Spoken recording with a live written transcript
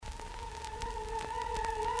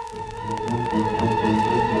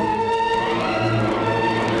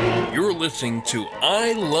listening to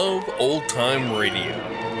I Love Old Time Radio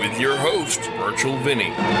with your host, Virtual Vinny.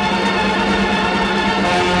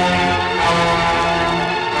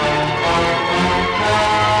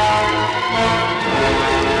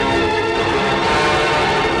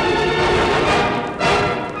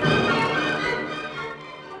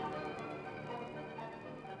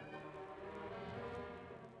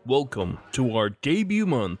 Welcome to our debut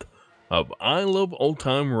month of I Love Old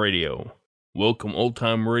Time Radio. Welcome, old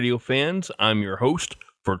time radio fans. I'm your host,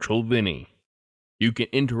 Virtual Vinny. You can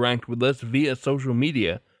interact with us via social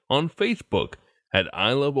media on Facebook at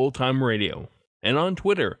I Love Old Time Radio and on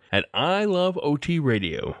Twitter at I Love OT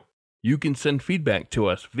Radio. You can send feedback to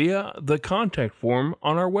us via the contact form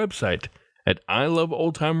on our website at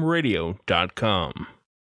iloveoldtimeradio.com.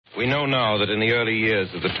 We know now that in the early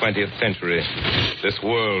years of the 20th century, this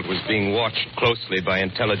world was being watched closely by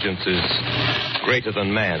intelligences greater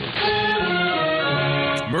than man.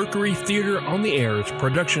 Mercury Theater on the Air's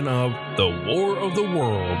production of The War of the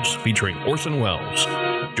Worlds featuring Orson Welles.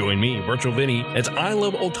 Join me, Virtual Vinny, as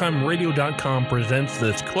iloveoldtimeradio.com presents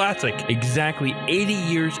this classic exactly 80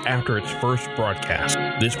 years after its first broadcast.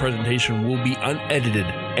 This presentation will be unedited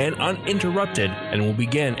and uninterrupted and will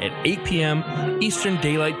begin at 8 p.m. Eastern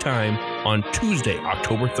Daylight Time on Tuesday,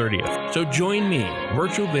 October 30th. So join me,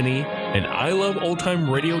 Virtual Vinny, and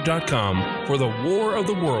iloveoldtimeradio.com for The War of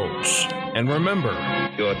the Worlds. And remember,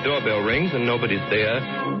 your doorbell rings and nobody's there.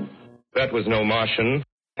 That was no Martian.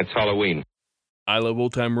 It's Halloween. I Love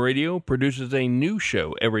Old Time Radio produces a new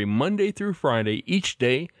show every Monday through Friday, each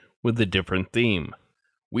day with a different theme.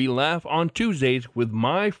 We laugh on Tuesdays with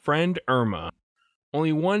my friend Irma.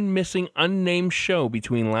 Only one missing unnamed show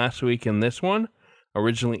between last week and this one.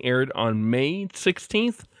 Originally aired on May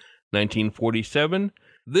 16th, 1947.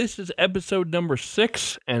 This is episode number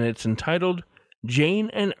 6, and it's entitled Jane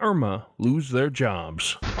and Irma Lose Their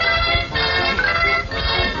Jobs.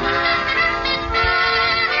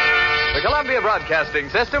 The Columbia Broadcasting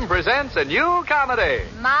System presents a new comedy.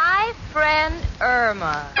 My Friend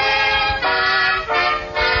Irma.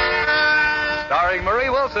 Starring Marie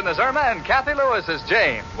Wilson as Irma and Kathy Lewis as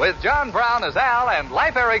Jane, with John Brown as Al and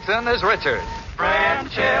Leif Erikson as Richard.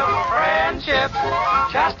 Friendship, friendship,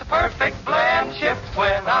 just a perfect blendship.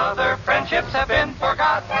 When other friendships have been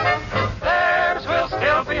forgot, theirs will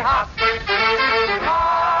still be hot.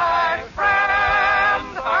 My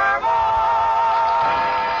friend Irma.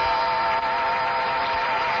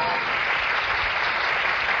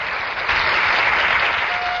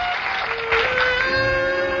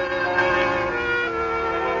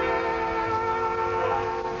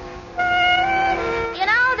 You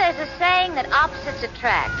know, there's a saying that opposites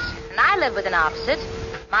attract. And I live with an opposite,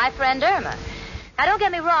 my friend Irma. Now, don't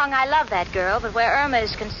get me wrong, I love that girl, but where Irma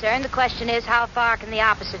is concerned, the question is, how far can the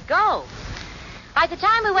opposite go? Like the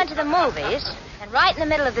time we went to the movies, and right in the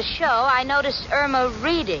middle of the show, I noticed Irma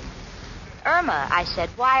reading. Irma, I said,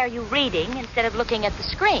 why are you reading instead of looking at the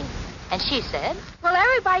screen? And she said, well,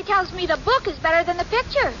 everybody tells me the book is better than the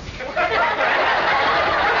picture.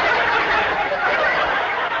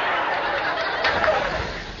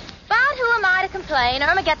 But who am I to complain?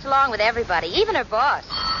 Irma gets along with everybody, even her boss.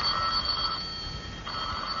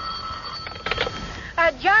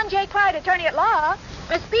 John J. Clyde, attorney at law.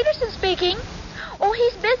 Miss Peterson speaking. Oh,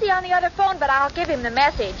 he's busy on the other phone, but I'll give him the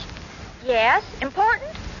message. Yes, important,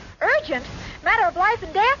 urgent, matter of life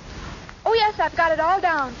and death. Oh, yes, I've got it all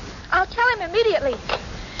down. I'll tell him immediately.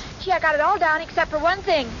 Gee, I got it all down except for one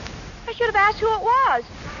thing. I should have asked who it was.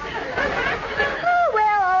 Oh,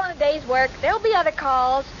 well, all in a day's work. There'll be other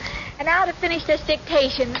calls. And now to finish this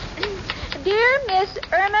dictation. Dear Miss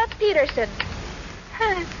Irma Peterson.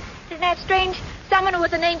 Isn't that strange? Someone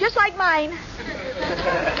with a name just like mine.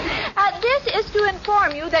 This is to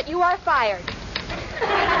inform you that you are fired.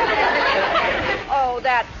 Oh,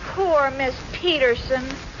 that poor Miss Peterson.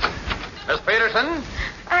 Miss Peterson?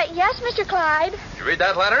 Yes, Mr. Clyde. Did you read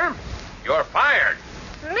that letter? You're fired.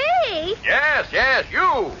 Me? Yes,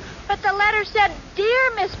 you. But the letter said,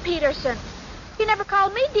 Dear Miss Peterson. You never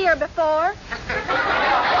called me dear before.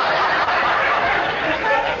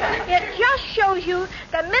 It just shows you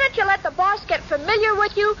the minute you let the boss get familiar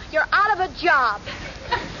with you, you're out of a job.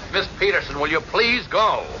 Miss Peterson, will you please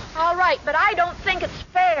go? All right, but I don't think it's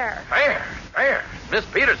fair. Fair. Miss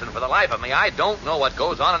Peterson, for the life of me, I don't know what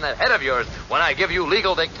goes on in that head of yours when I give you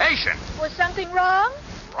legal dictation. Was something wrong?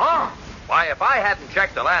 Wrong? Why, if I hadn't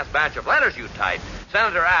checked the last batch of letters you typed,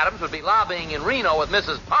 Senator Adams would be lobbying in Reno with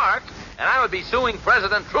Mrs. Park, and I would be suing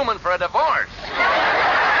President Truman for a divorce.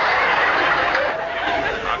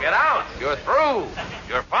 Now get out. You're through.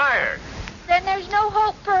 You're fired. Then there's no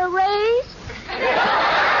hope for a raise?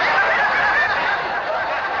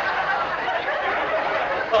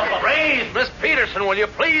 Please, Miss Peterson, will you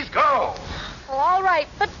please go? Well, all right,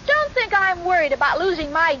 but don't think I'm worried about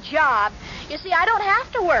losing my job. You see, I don't have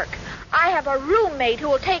to work. I have a roommate who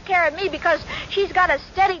will take care of me because she's got a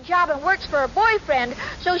steady job and works for her boyfriend,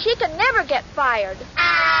 so she can never get fired.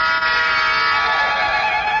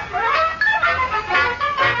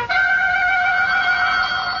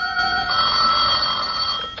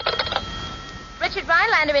 Richard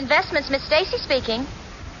Rhinelander Investments, Miss Stacy speaking.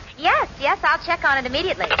 Yes, I'll check on it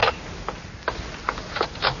immediately.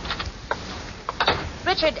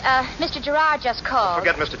 Richard, Mr. Gerard just called.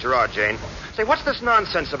 Forget Mr. Gerard, Jane. Say, what's this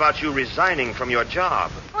nonsense about you resigning from your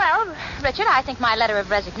job? Well, Richard, I think my letter of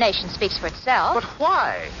resignation speaks for itself. But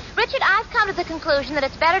why? Richard, I've come to the conclusion that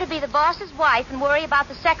it's better to be the boss's wife and worry about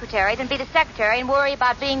the secretary than be the secretary and worry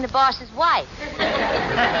about being the boss's wife.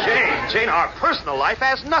 Jane, our personal life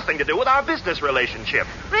has nothing to do with our business relationship.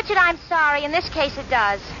 Richard, I'm sorry. In this case, it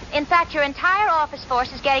does. In fact, your entire office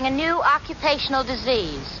force is getting a new occupational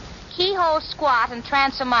disease. Keyhole squat and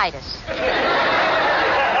transomitis.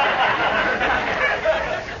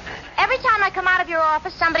 Every time I come out of your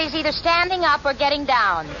office, somebody's either standing up or getting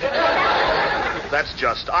down. That's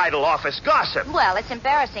just idle office gossip. Well, it's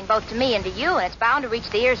embarrassing both to me and to you, and it's bound to reach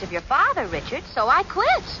the ears of your father, Richard, so I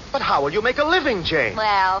quit. But how will you make a living, Jane?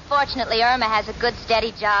 Well, fortunately, Irma has a good,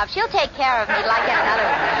 steady job. She'll take care of me like any other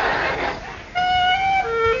one.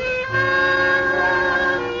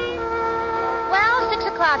 Well, 6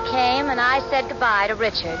 o'clock came, and I said goodbye to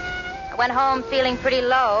Richard. I went home feeling pretty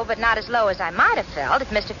low, but not as low as I might have felt if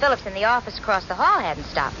Mr. Phillips in the office across the hall hadn't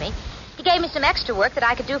stopped me. He gave me some extra work that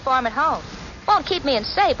I could do for him at home. Won't keep me in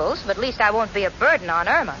Sables, but at least I won't be a burden on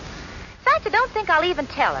Irma. In fact, I don't think I'll even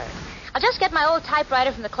tell her. I'll just get my old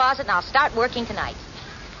typewriter from the closet and I'll start working tonight.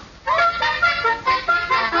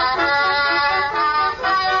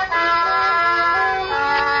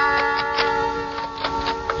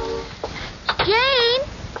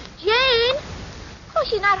 Jane? Oh,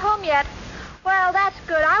 she's not home yet. Well, that's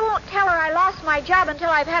good. I won't tell her I lost my job until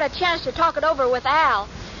I've had a chance to talk it over with Al.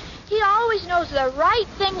 He always knows the right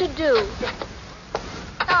thing to do.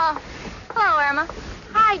 Oh, hello, Irma.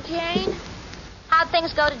 Hi, Jane. How'd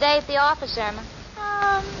things go today at the office, Irma?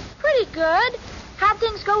 Pretty good. How'd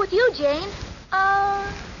things go with you, Jane?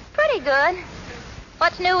 Pretty good.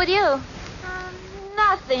 What's new with you?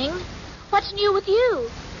 Nothing. What's new with you?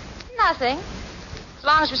 Nothing. As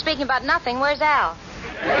long as we're speaking about nothing, where's Al?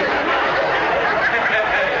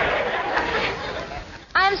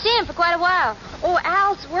 I haven't seen him for quite a while. Oh,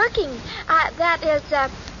 Al's working.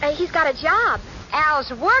 He's got a job.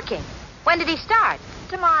 Al's working? When did he start?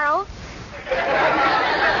 Tomorrow.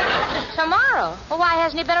 Tomorrow? Well, why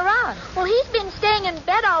hasn't he been around? Well, he's been staying in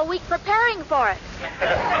bed all week preparing for it.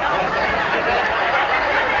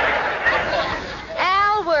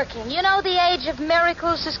 Al working. You know the age of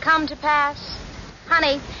miracles has come to pass.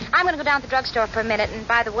 Honey, I'm going to go down to the drugstore for a minute, and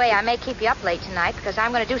by the way, I may keep you up late tonight because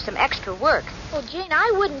I'm going to do some extra work. Well, Jane,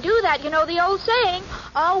 I wouldn't do that. You know the old saying,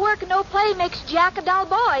 all work and no play makes Jack a dull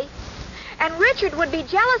boy. And Richard would be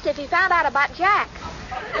jealous if he found out about Jack.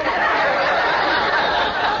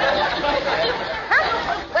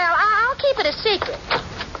 Huh? Well, I'll keep it a secret.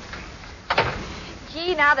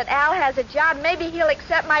 Gee, now that Al has a job, maybe he'll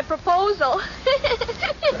accept my proposal.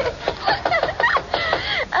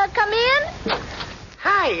 Come in?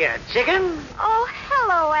 Hiya, chicken. Oh,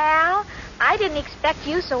 hello, Al. I didn't expect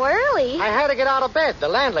you so early. I had to get out of bed. The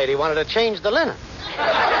landlady wanted to change the linen.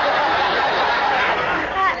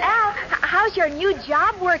 Al, how's your new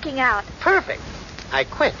job working out? Perfect. I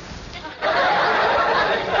quit.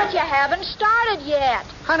 But you haven't started yet.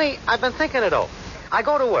 Honey, I've been thinking it over. I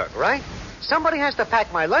go to work, right? Somebody has to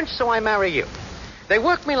pack my lunch, so I marry you. They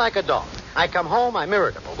work me like a dog. I come home, I'm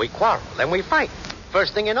irritable. We quarrel, then we fight.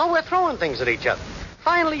 First thing you know, we're throwing things at each other.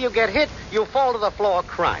 Finally, you get hit, you fall to the floor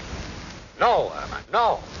crying. No, Irma,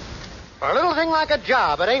 no. For a little thing like a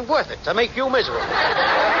job, it ain't worth it to make you miserable.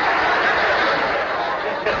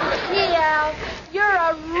 Gee, Al, you're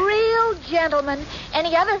a real gentleman.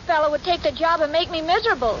 Any other fellow would take the job and make me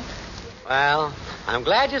miserable. Well, I'm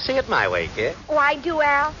glad you see it my way, kid. Oh, I do,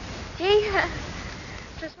 Al. Gee,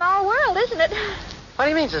 it's a small world, isn't it? What do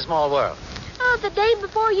you mean it's a small world? Oh, the day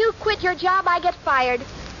before you quit your job, I get fired.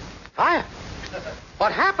 Fired?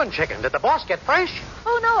 What happened, chicken? Did the boss get fresh?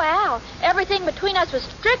 Oh, no, Al. Everything between us was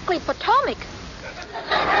strictly Potomac.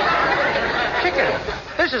 Chicken,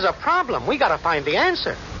 this is a problem. We gotta find the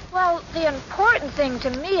answer. Well, the important thing to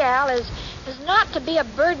me, Al, is not to be a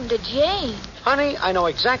burden to Jane. Honey, I know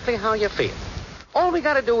exactly how you feel. All we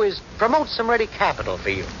gotta do is promote some ready capital for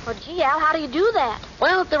you. Well, gee, Al, how do you do that?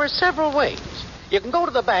 Well, there are several ways. You can go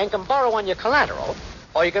to the bank and borrow on your collateral,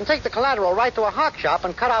 Or you can take the collateral right to a hock shop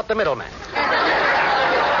and cut out the middleman.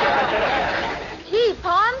 Gee,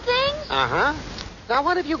 pawn things? Uh-huh. Now,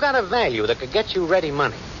 what have you got of value that could get you ready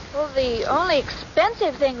money? Well, the only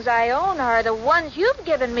expensive things I own are the ones you've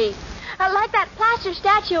given me. Like that plaster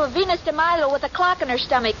statue of Venus de Milo with a clock in her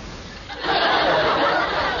stomach.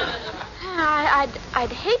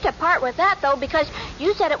 I'd hate to part with that, though, because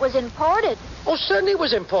you said it was imported. Oh, certainly it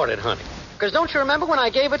was imported, honey. Because don't you remember when I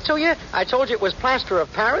gave it to you, I told you it was plaster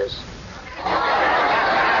of Paris?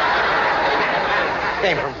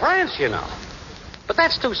 Came from France, you know. But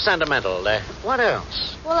that's too sentimental. What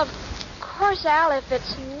else? Well, of course, Al, if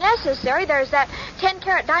it's necessary, there's that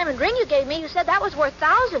 10-carat diamond ring you gave me. You said that was worth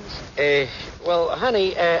thousands. Well,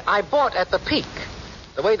 honey, I bought at the peak.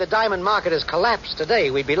 The way the diamond market has collapsed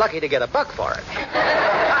today, we'd be lucky to get $1 for it.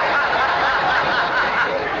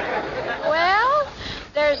 Well,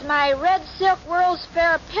 there's my red silk World's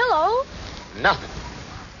Fair pillow. Nothing.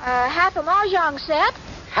 Half a mahjong set.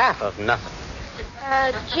 Half of nothing.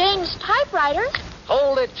 Jane's typewriter.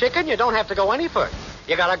 Hold it, chicken. You don't have to go any further.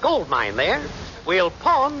 You got a gold mine there. We'll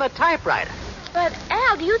pawn the typewriter. But,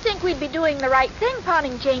 Al, do you think we'd be doing the right thing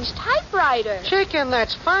pawning Jane's typewriter? Chicken,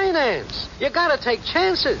 that's finance. You got to take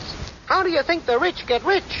chances. How do you think the rich get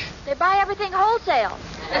rich? They buy everything wholesale.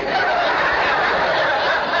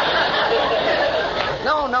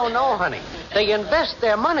 No, honey. They invest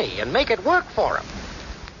their money and make it work for them.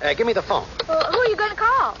 Give me the phone. Who are you going to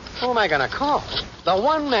call? Who am I going to call? The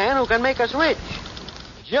one man who can make us rich.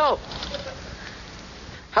 Joe.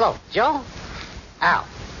 Hello, Joe? Al.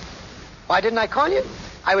 Why didn't I call you?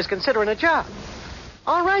 I was considering a job.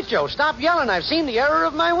 All right, Joe, stop yelling. I've seen the error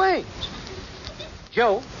of my ways.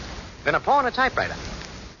 Joe, gonna pawn a typewriter.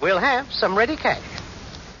 We'll have some ready cash.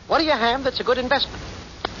 What do you have that's a good investment?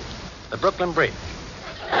 The Brooklyn Bridge.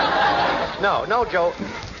 No, Joe.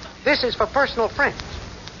 This is for personal friends.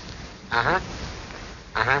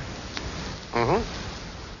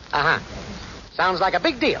 Sounds like a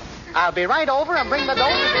big deal. I'll be right over and bring the dough.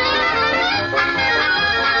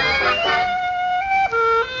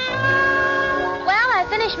 I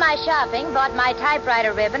finished my shopping, bought my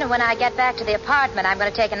typewriter ribbon, and when I get back to the apartment, I'm going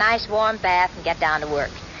to take a nice warm bath and get down to work.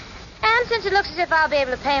 And since it looks as if I'll be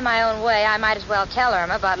able to pay my own way, I might as well tell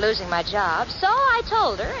Irma about losing my job. So I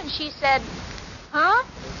told her, and she said, huh?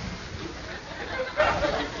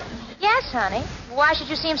 Yes, honey. Why should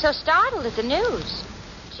you seem so startled at the news?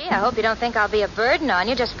 Gee, I hope you don't think I'll be a burden on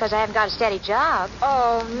you just because I haven't got a steady job.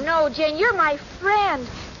 Oh, no, Jane, you're my friend.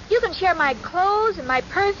 You can share my clothes and my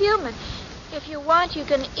perfume, and if you want, you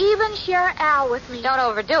can even share Al with me. Don't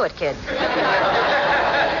overdo it, kid.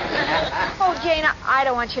 Oh, Jane, I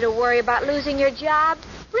don't want you to worry about losing your job.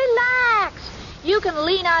 Relax. You can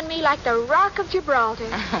lean on me like the Rock of Gibraltar.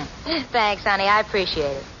 Thanks, honey. I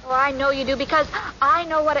appreciate it. Oh, I know you do, because I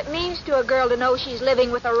know what it means to a girl to know she's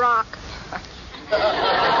living with a rock.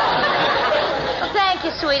 Thank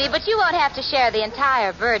you, sweetie, but you won't have to share the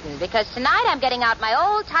entire burden, because tonight I'm getting out my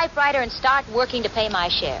old typewriter and start working to pay my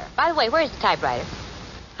share. By the way, where's the typewriter?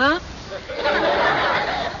 Huh?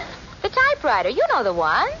 The typewriter. You know the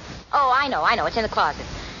one. Oh, I know. It's in the closet.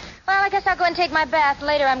 Well, I guess I'll go and take my bath, and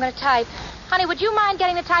later I'm going to type. Honey, would you mind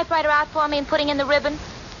getting the typewriter out for me and putting in the ribbon?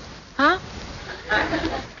 Huh?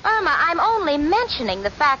 Irma, I'm only mentioning the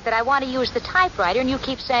fact that I want to use the typewriter, and you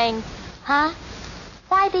keep saying, huh?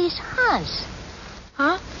 Why these huhs?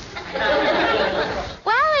 Huh?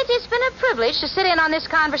 Well, it's been a privilege to sit in on this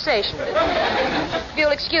conversation. If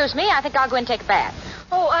you'll excuse me, I think I'll go and take a bath.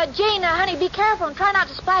 Oh, Jane, honey, be careful and try not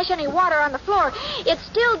to splash any water on the floor. It's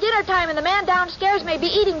still dinner time, and the man downstairs may be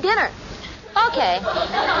eating dinner. Okay. Okay,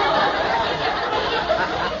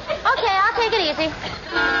 I'll take it easy.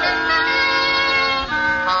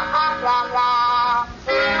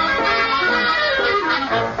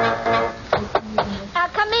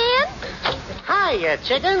 Come in. Hiya,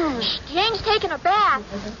 chicken. Jane's taking a bath.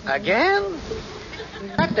 Again?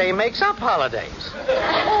 That day makes up holidays.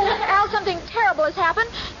 Oh, Al, something terrible has happened.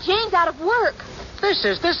 Jane's out of work. This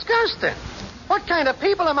is disgusting. What kind of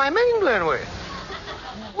people am I mingling with?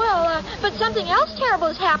 Well, but something else terrible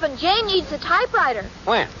has happened. Jane needs a typewriter.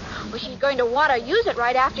 When? Well, she's going to want to use it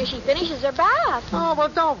right after she finishes her bath. Oh, well,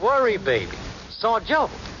 don't worry, baby. Saw Joe.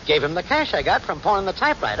 Gave him the cash I got from pawning the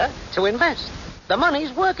typewriter to invest. The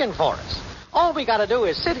money's working for us. All we got to do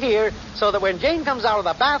is sit here so that when Jane comes out of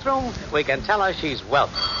the bathroom, we can tell her she's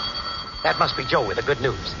welcome. That must be Joe with the good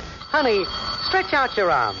news. Honey, stretch out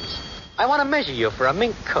your arms. I want to measure you for a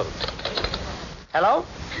mink coat. Hello?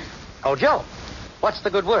 Oh, Joe. What's the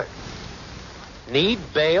good word? Need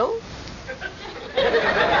bail?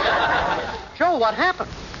 Joe, what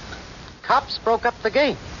happened? Cops broke up the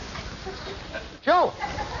game. Joe!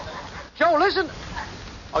 Joe, listen.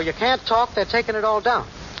 Oh, you can't talk? They're taking it all down.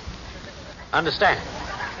 Understand.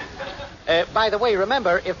 By the way,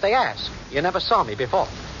 remember, if they ask, you never saw me before.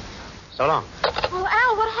 So long. Oh,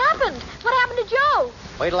 Al, what happened? What happened to Joe?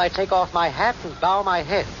 Wait till I take off my hat and bow my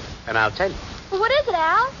head, and I'll tell you. Well, what is it,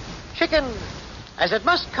 Al? Chicken, as it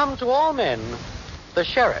must come to all men, the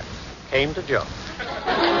sheriff came to Joe.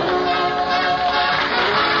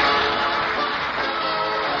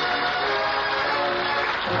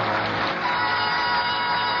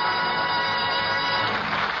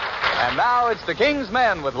 And now it's the King's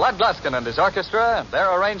Men with Lud Gluskin and his orchestra and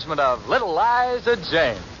their arrangement of Little Liza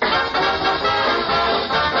Jane.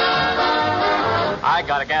 I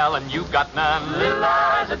got a gal and you got none, Little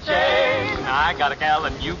Liza Jane. I got a gal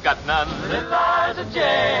and you got none, Little Liza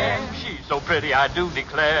Jane. She's so pretty, I do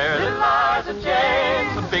declare, Little Liza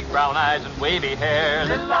Jane. Some big brown eyes and wavy hair,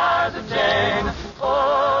 Little Liza Jane.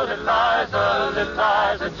 Oh, Little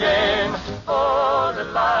Liza Jane. Oh,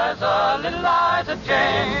 Little Liza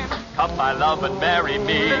Jane. Come, my love, and marry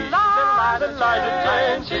me. Little Liza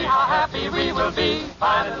Jane. See how happy we will be.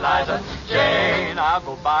 My little Liza Jane. I'll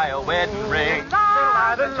go buy a wedding ring.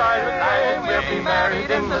 Little Liza Jane. We'll be married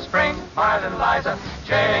in the spring. My little Liza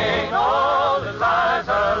Jane. Oh, little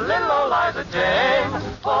old Liza Jane.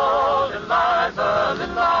 Oh, little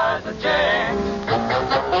Liza Jane.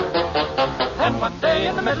 Then one day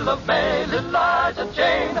in the middle of May, little Liza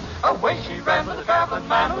Jane, away she ran with a traveling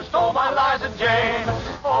man who stole my Liza Jane.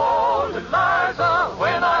 Oh, little Liza,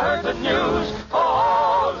 when I heard the news,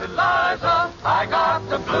 oh, little Liza, I got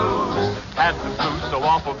the blues. Had the blues so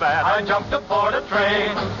awful bad, I jumped aboard a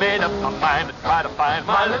train, made up my mind to try to find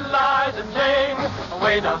my little Liza Jane.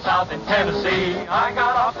 Way down south in Tennessee, I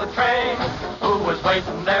got off the train. Who was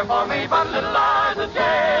waiting there for me but little Liza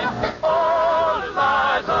Jane? Oh, little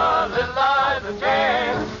Liza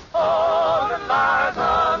Jane. Oh, little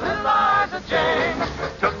Liza Jane.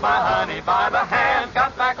 Took my honey by the hand,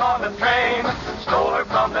 got back on the train. Stole her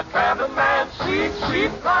from the traveling man, sweet,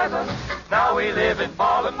 sweet Liza. Now we live in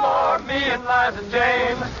Baltimore, me and Liza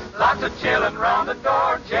Jane. Lots of chillin' round the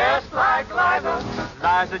door, just like Liza.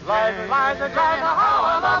 Liza Jane. Liza Jane, how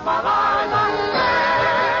I love my Liza Jane.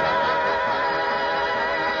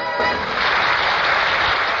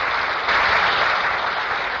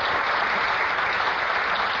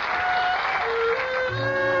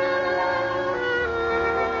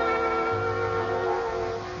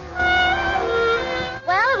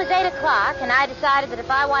 Well, it was 8 o'clock, and I decided that if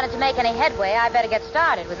I wanted to make any headway, I better get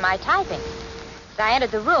started with my typing. As I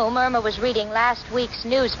entered the room, Irma was reading last week's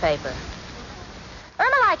newspaper.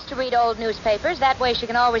 Irma likes to read old newspapers. That way she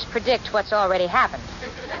can always predict what's already happened.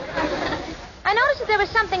 I noticed that there was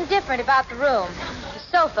something different about the room. The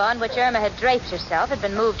sofa on which Irma had draped herself had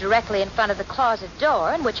been moved directly in front of the closet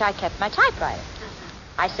door in which I kept my typewriter.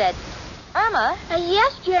 I said, Irma?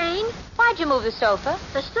 Yes, Jane? Why'd you move the sofa?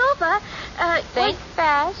 The sofa? Think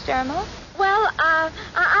fast, Irma. Well,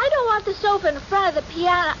 I don't want the sofa in front of the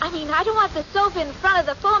piano. I don't want the sofa in front of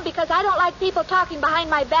the phone because I don't like people talking behind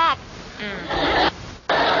my back.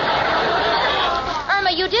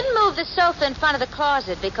 Irma, you didn't move the sofa in front of the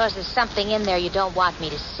closet because there's something in there you don't want me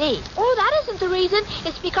to see. Oh, that isn't the reason.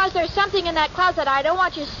 It's because there's something in that closet I don't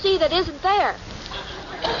want you to see that isn't there.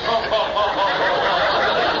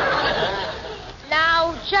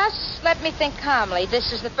 Now, just let me think calmly.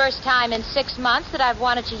 This is the first time in 6 months that I've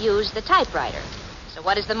wanted to use the typewriter. So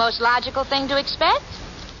what is the most logical thing to expect?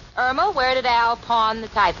 Irma, where did Al pawn the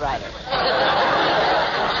typewriter?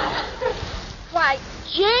 Why,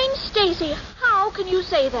 Jane Stacy, how can you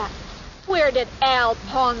say that? Where did Al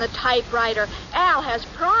pawn the typewriter? Al has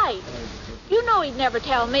pride. You know he'd never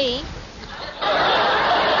tell me.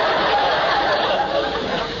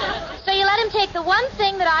 So you let him take the one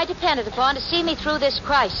thing that I depended upon to see me through this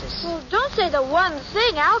crisis. Well, don't say the one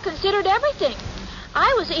thing. Al considered everything.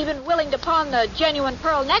 I was even willing to pawn the genuine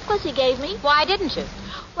pearl necklace he gave me. Why didn't you?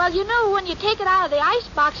 Well, you know, when you take it out of the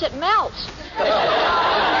icebox, it melts. Okay,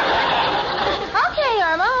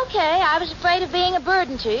 Irma, okay. I was afraid of being a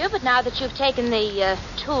burden to you, but now that you've taken the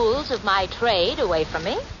tools of my trade away from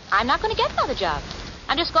me, I'm not going to get another job.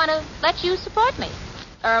 I'm just going to let you support me.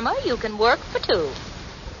 Irma, you can work for 2.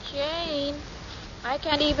 Jane, I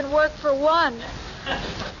can't even work for 1.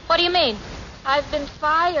 What do you mean? I've been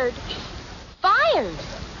fired. Fired?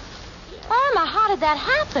 Irma, how did that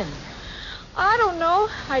happen? I don't know.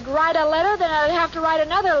 I'd write a letter, then I'd have to write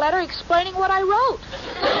another letter explaining what I wrote.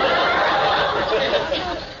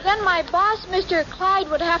 Then my boss, Mr. Clyde,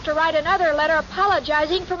 would have to write another letter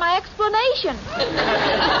apologizing for my explanation.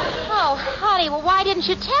 Oh, honey, well, why didn't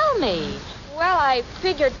you tell me? Well, I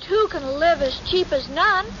figured 2 can live as cheap as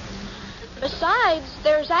none. Besides,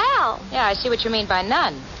 there's Al. Yeah, I see what you mean by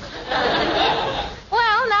none.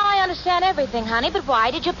 Well, now I understand everything, honey, but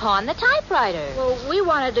why did you pawn the typewriter? Well, we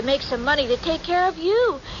wanted to make some money to take care of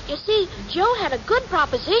you. You see, Joe had a good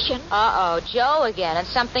proposition. Uh-oh, Joe again, and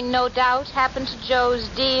something no doubt happened to Joe's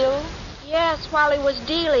deal? Yes, while he was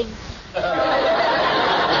dealing.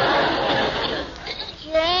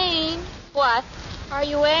 Jane. What? Are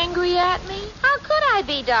you angry at me? How could I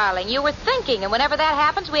be, darling? You were thinking, and whenever that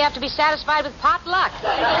happens, we have to be satisfied with pot luck.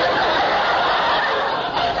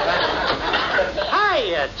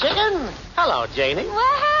 Hiya, chicken. Hello, Janie.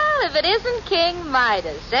 Well, if it isn't King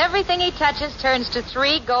Midas, everything he touches turns to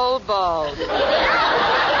 3 gold balls.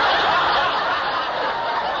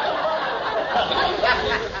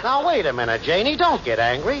 Now, wait a minute, Janie. Don't get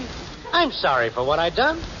angry. I'm sorry for what I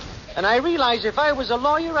done. And I realize if I was a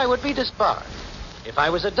lawyer, I would be disbarred. If I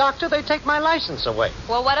was a doctor, they'd take my license away.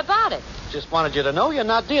 Well, what about it? Just wanted you to know you're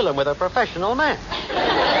not dealing with a professional man.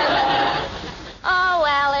 Oh,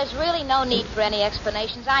 well, there's really no need for any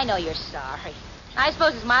explanations. I know you're sorry. I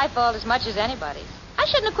suppose it's my fault as much as anybody's. I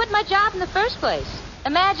shouldn't have quit my job in the first place.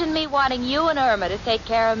 Imagine me wanting you and Irma to take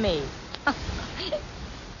care of me.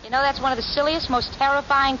 You know, that's one of the silliest, most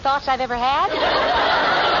terrifying thoughts I've ever had.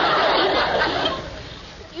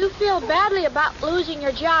 You feel badly about losing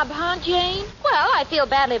your job, huh, Jane? Well, I feel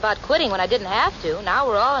badly about quitting when I didn't have to. Now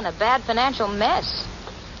we're all in a bad financial mess.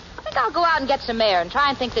 I think I'll go out and get some air and try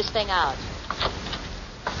and think this thing out.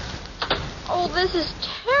 Oh, this is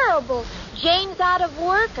terrible. Jane's out of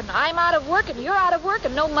work, and I'm out of work, and you're out of work,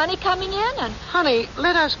 and no money coming in, and... Honey,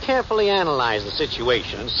 let us carefully analyze the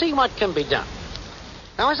situation and see what can be done.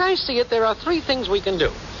 Now, as I see it, there are 3 things we can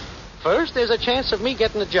do. First, there's a chance of me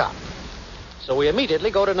getting a job. So we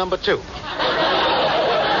immediately go to number 2.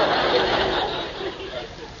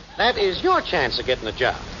 That is your chance of getting a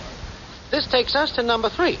job. This takes us to number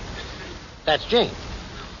 3. That's Jane.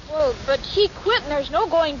 Well, but she quit, and there's no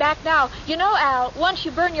going back now. You know, Al, once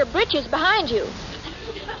you burn your britches behind you.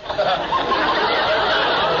 But,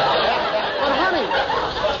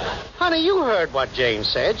 honey, you heard what Jane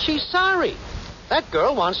said. She's sorry. That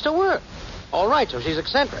girl wants to work. All right, so she's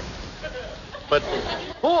eccentric. But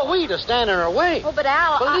who are we to stand in her way? Oh, but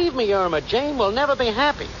Al, Believe me, Irma, Jane will never be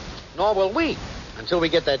happy. Nor will we, until we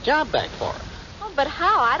get that job back for her. Oh, but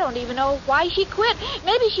how? I don't even know why she quit.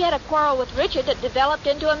 Maybe she had a quarrel with Richard that developed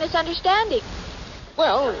into a misunderstanding.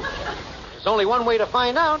 Well, there's only one way to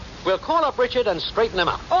find out. We'll call up Richard and straighten him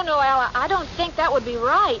out. Oh, no, Al, I don't think that would be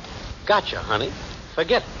right. Gotcha, honey.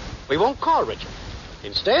 Forget it. We won't call Richard.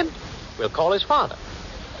 Instead, we'll call his father.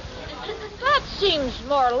 That seems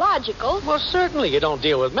more logical. Well, certainly you don't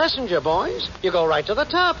deal with messenger boys. You go right to the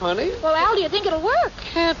top, honey. Well, Al, do you think it'll work?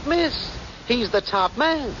 Can't miss. He's the top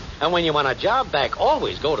man. And when you want a job back,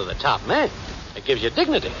 always go to the top man. It gives you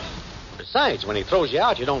dignity. Besides, when he throws you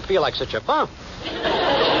out, you don't feel like such a bum.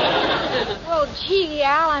 Oh, gee,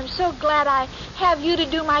 Al, I'm so glad I have you to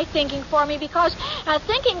do my thinking for me because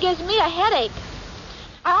thinking gives me a headache.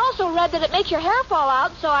 I also read that it makes your hair fall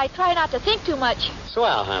out, so I try not to think too much.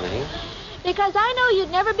 Swell, honey. Because I know you'd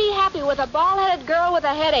never be happy with a bald-headed girl with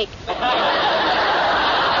a headache.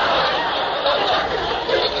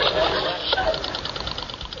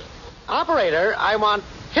 Operator, I want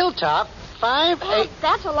Hilltop 58...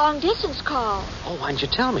 That's a long-distance call. Oh, why didn't you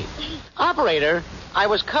tell me? Operator, I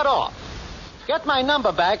was cut off. Get my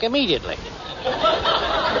number back immediately.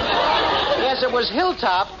 Yes, it was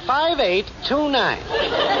Hilltop 5829.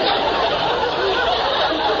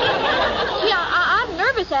 I'm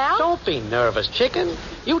nervous, Al. Don't be nervous, chicken.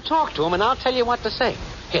 You talk to him, and I'll tell you what to say.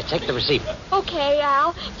 Here, take the receiver. Okay,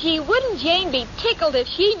 Al. Gee, wouldn't Jane be tickled if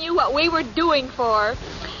she knew what we were doing for?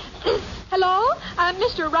 Hello? I'm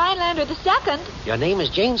Mr. Rhinelander II. Your name is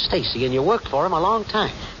Jane Stacy, and you worked for him a long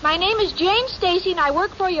time. My name is Jane Stacy, and I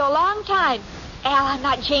worked for you a long time. Al, I'm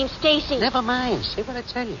not Jane Stacy. Never mind. See what I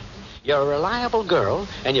tell you. You're a reliable girl,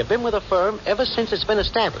 and you've been with a firm ever since it's been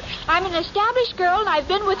established. I'm an established girl, and I've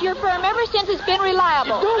been with your firm ever since it's been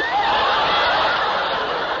reliable.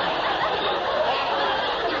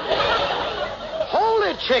 Hold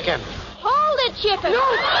it, chicken. Hold it, chicken. No.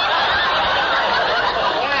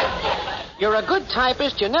 You're a good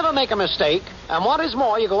typist. You never make a mistake. And what is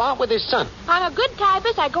more, you go out with his son. I'm a good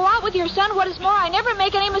typist. I go out with your son. What is more, I never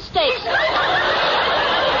make any mistakes.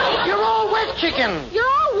 You're all wet, chicken. You're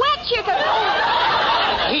all wet, chicken.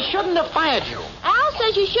 He shouldn't have fired you. Al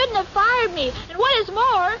says you shouldn't have fired me. And what is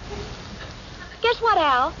more, guess what,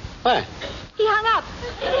 Al? What? He hung up.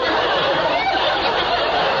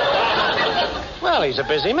 Well, he's a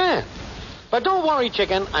busy man. But don't worry,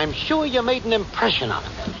 chicken. I'm sure you made an impression on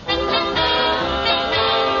him.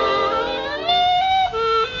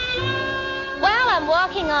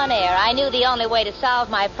 talking on air, I knew the only way to solve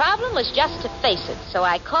my problem was just to face it. So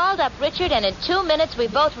I called up Richard, and in 2 minutes we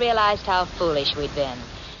both realized how foolish we'd been.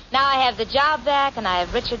 Now I have the job back, and I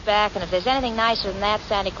have Richard back, and if there's anything nicer than that,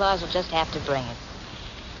 Santa Claus will just have to bring it.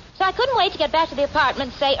 So I couldn't wait to get back to the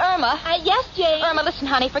apartment and say, Irma. Yes, Jane? Irma, listen,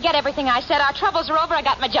 honey, forget everything I said. Our troubles are over. I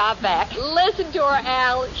got my job back. Listen to her,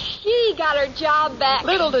 Al. She got her job back.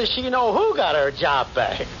 Little does she know who got her job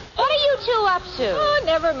back. What are you two up to? Oh,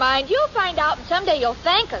 never mind. You'll find out, and someday you'll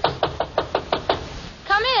thank us.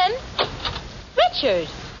 Come in. Richard,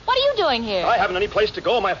 what are you doing here? I haven't any place to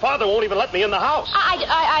go. My father won't even let me in the house. I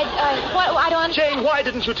don't understand. Jane, why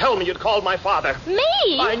didn't you tell me you'd called my father?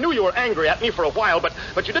 Me? I knew you were angry at me for a while, but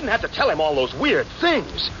you didn't have to tell him all those weird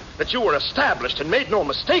things. That you were established and made no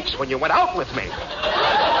mistakes when you went out with me.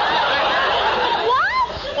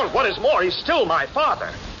 What? Well, what is more, he's still my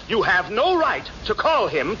father. You have no right to call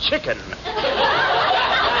him Chicken.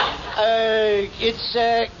 It's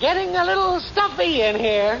getting a little stuffy in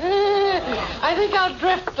here. I think I'll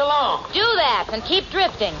drift along. Do that and keep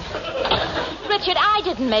drifting. Richard, I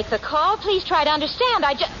didn't make the call. Please try to understand.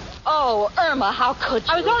 Oh, Irma, how could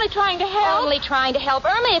you? I was only trying to help. Only trying to help.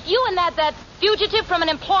 Irma, if you and that fugitive from an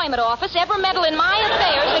employment office ever meddle in my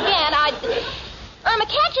affairs again, Irma,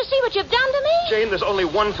 can't you see what you've done to me? Jane, there's only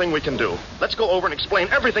one thing we can do. Let's go over and explain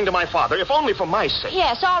everything to my father, if only for my sake.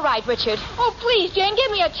 Yes, all right, Richard. Oh, please, Jane,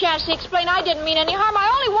 give me a chance to explain. I didn't mean any harm. I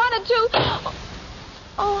only wanted to...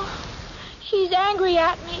 Oh, she's angry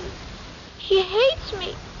at me. She hates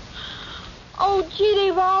me. Oh, gee,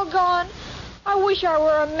 they've all gone. I wish I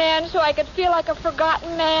were a man so I could feel like a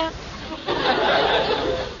forgotten man.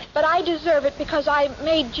 But I deserve it because I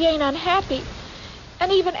made Jane unhappy.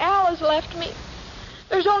 And even Al has left me.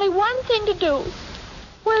 There's only one thing to do.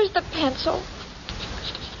 Where's the pencil?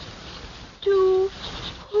 To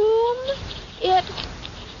whom it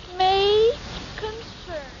may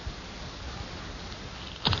concern.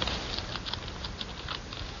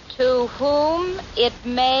 To whom it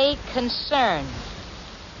may concern.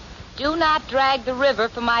 Do not drag the river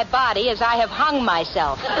for my body as I have hung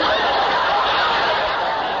myself.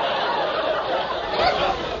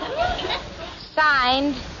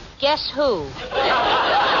 Signed, guess who?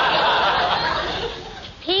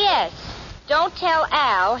 P.S. Don't tell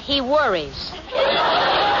Al, he worries.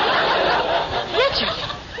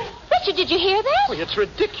 Richard, did you hear that? Oh, it's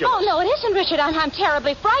ridiculous. Oh, no, it isn't, Richard. I'm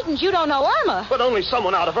terribly frightened. You don't know Irma. But only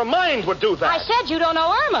someone out of her mind would do that. I said you don't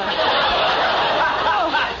know Irma.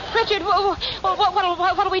 Oh, Richard,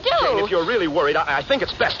 what do we do? Jane, if you're really worried, I think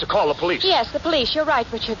it's best to call the police. Yes, the police. You're right,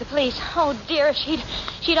 Richard, the police. Oh, dear, if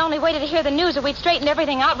she'd only waited to hear the news that we'd straightened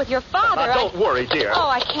everything out with your father. Now, don't worry, dear. Oh,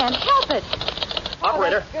 I can't help it.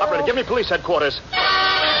 Operator, give me police headquarters.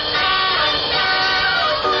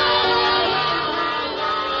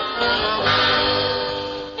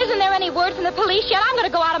 Isn't there any word from the police yet? I'm going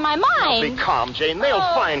to go out of my mind. Be calm, Jane. They'll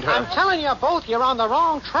find her. I'm telling you both, you're on the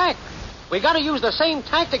wrong track. We got to use the same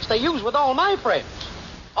tactics they use with all my friends.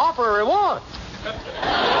 Offer a reward.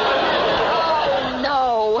 Oh,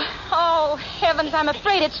 no. Oh, heavens, I'm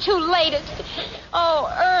afraid it's too late. Oh,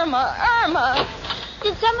 Irma.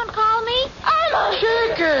 Did someone call me? Irma!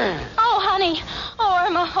 Chicken! Oh, honey. Oh,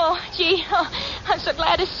 Irma. Oh, gee. Oh, I'm so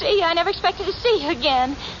glad to see you. I never expected to see you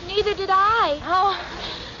again. Neither did I. Oh,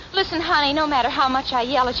 listen, honey, no matter how much I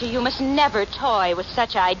yell at you, you must never toy with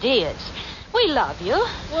such ideas. We love you.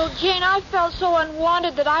 Well, Jane, I felt so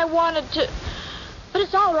unwanted that I wanted to... But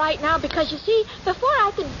it's all right now because, you see, before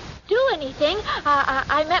I could do anything,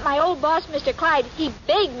 I met my old boss, Mr. Clyde. He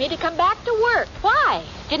begged me to come back to work. Why?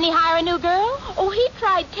 Didn't he hire a new girl? Oh, he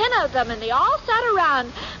tried 10 of them, and they all sat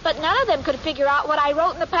around. But none of them could figure out what I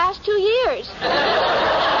wrote in the past 2 years.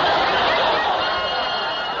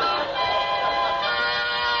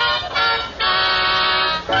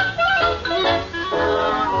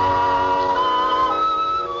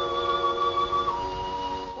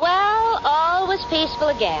 Well, all was peaceful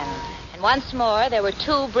again. And once more, there were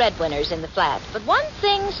 2 breadwinners in the flat. But one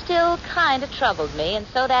thing still kind of troubled me, and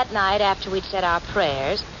so that night, after we'd said our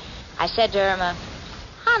prayers, I said to Irma,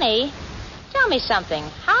 Honey, tell me something.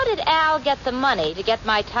 How did Al get the money to get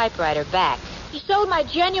my typewriter back? He sold my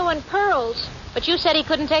genuine pearls. But you said he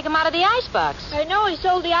couldn't take them out of the icebox. I know, he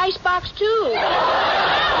sold the icebox, too.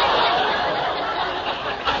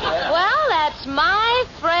 Well, that's my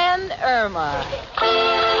friend Irma.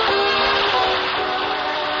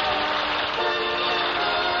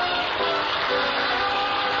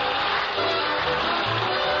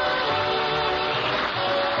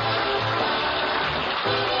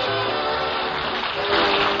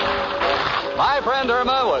 My Friend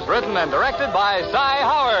Irma was written and directed by Cy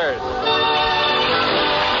Howard.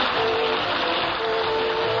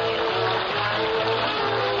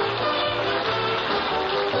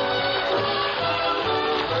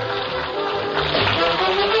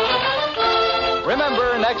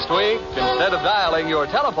 Next week, instead of dialing your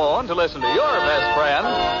telephone to listen to your best friend,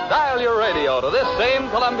 dial your radio to this same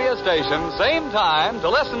Columbia station, same time, to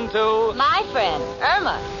listen to My friend,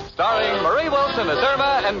 Irma. Starring Marie Wilson as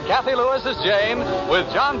Irma and Kathy Lewis as Jane, with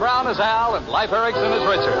John Brown as Al and Leif Erikson as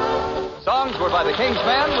Richard. Songs were by the King's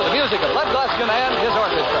Men with the music of Led Gluskin and his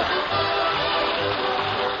orchestra.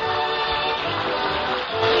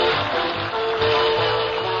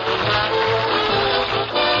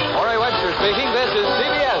 Corey Webster speaking. This is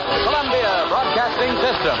CBS, the Columbia Broadcasting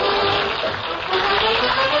System.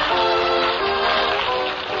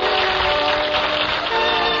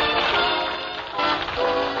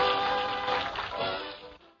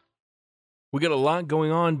 We got a lot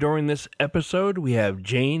going on during this episode. We have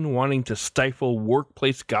Jane wanting to stifle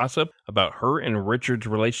workplace gossip about her and Richard's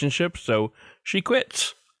relationship, so she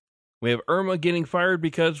quits. We have Irma getting fired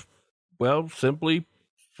because, well, simply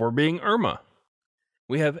for being Irma.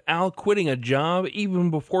 We have Al quitting a job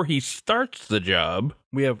even before he starts the job.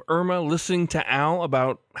 We have Irma listening to Al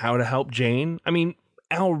about how to help Jane. I mean,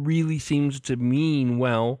 Al really seems to mean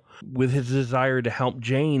well with his desire to help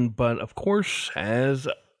Jane, but of course, as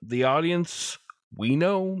the audience, we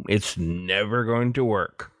know it's never going to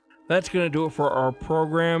work. That's going to do it for our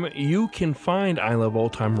program. You can find I Love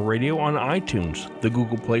Old Time Radio on iTunes, the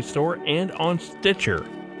Google Play Store, and on Stitcher.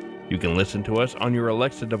 You can listen to us on your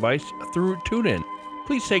Alexa device through TuneIn.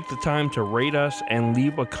 Please take the time to rate us and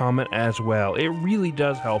leave a comment as well. It really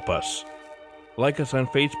does help us. Like us on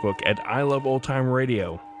Facebook at I Love Old Time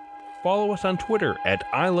Radio. Follow us on Twitter at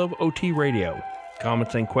I Love OT Radio.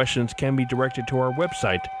 Comments and questions can be directed to our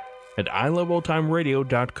website at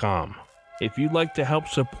iloveoldtimeradio.com. If you'd like to help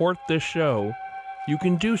support this show, you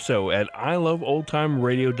can do so at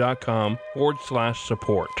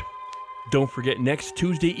iloveoldtimeradio.com/support. Don't forget, next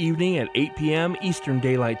Tuesday evening at 8 p.m. Eastern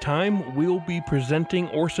Daylight Time, we'll be presenting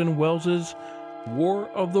Orson Welles' War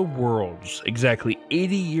of the Worlds, exactly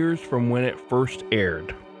 80 years from when it first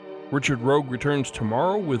aired. Richard Rogue returns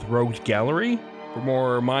tomorrow with Rogue's Gallery. For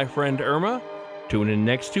more My Friend Irma, tune in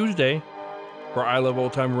next Tuesday. For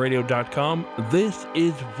iloveoldtimeradio.com, this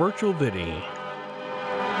is Virtual Vinny.